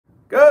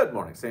Good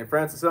morning, St.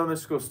 Francis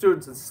Elementary School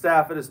students and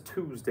staff. It is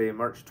Tuesday,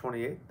 March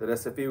 28th. At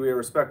SFE, we are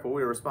respectful,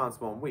 we are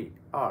responsible, and we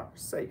are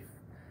safe.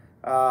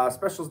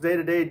 Specials day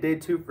today, day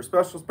 2 for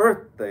specials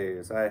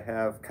birthdays. I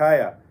have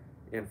Kaya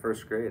in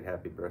first grade.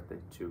 Happy birthday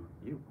to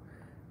you.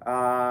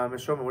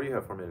 Ms. Shulman, what do you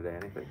have for me today?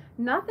 Anything?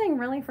 Nothing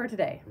really for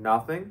today.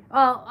 Nothing?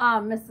 Well,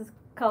 Mrs.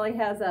 Cully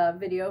has a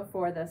video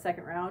for the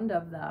second round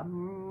of the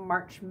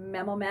March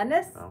Memo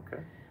Madness.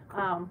 Okay.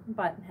 Cool.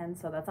 And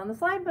so that's on the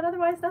slide, but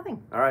otherwise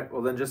nothing. All right,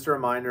 well then just a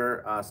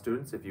reminder,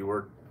 students, if you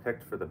were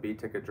picked for the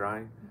B-ticket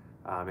drawing,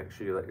 make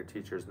sure you let your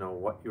teachers know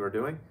what you are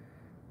doing,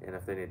 and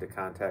if they need to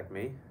contact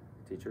me,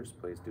 teachers,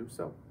 please do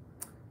so.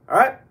 All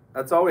right,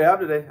 that's all we have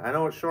today. I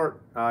know it's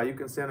short. You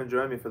can stand and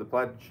join me for the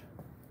pledge.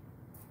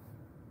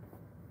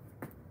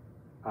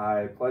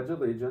 I pledge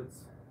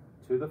allegiance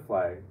to the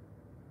flag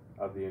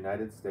of the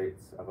United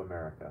States of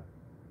America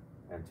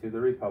and to the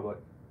republic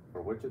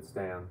for which it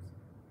stands,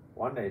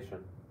 one nation,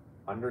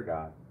 under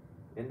God,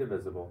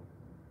 indivisible,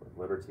 with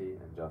liberty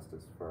and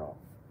justice for all.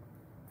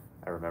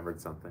 I remembered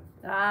something.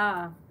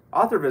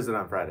 Author visit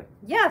on Friday.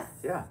 Yes.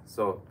 Yeah,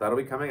 so that'll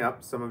be coming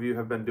up. Some of you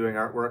have been doing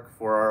artwork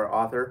for our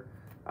author,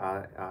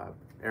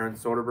 Erin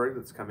Soderberg,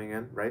 that's coming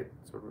in, right?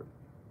 Soderberg?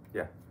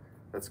 Yeah,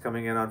 that's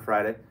coming in on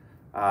Friday.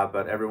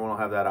 But everyone will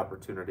have that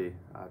opportunity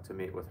to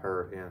meet with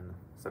her in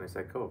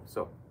Sunnyside Cove.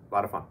 So, a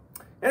lot of fun.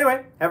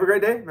 Anyway, have a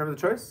great day. Remember, the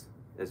choice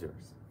is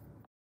yours.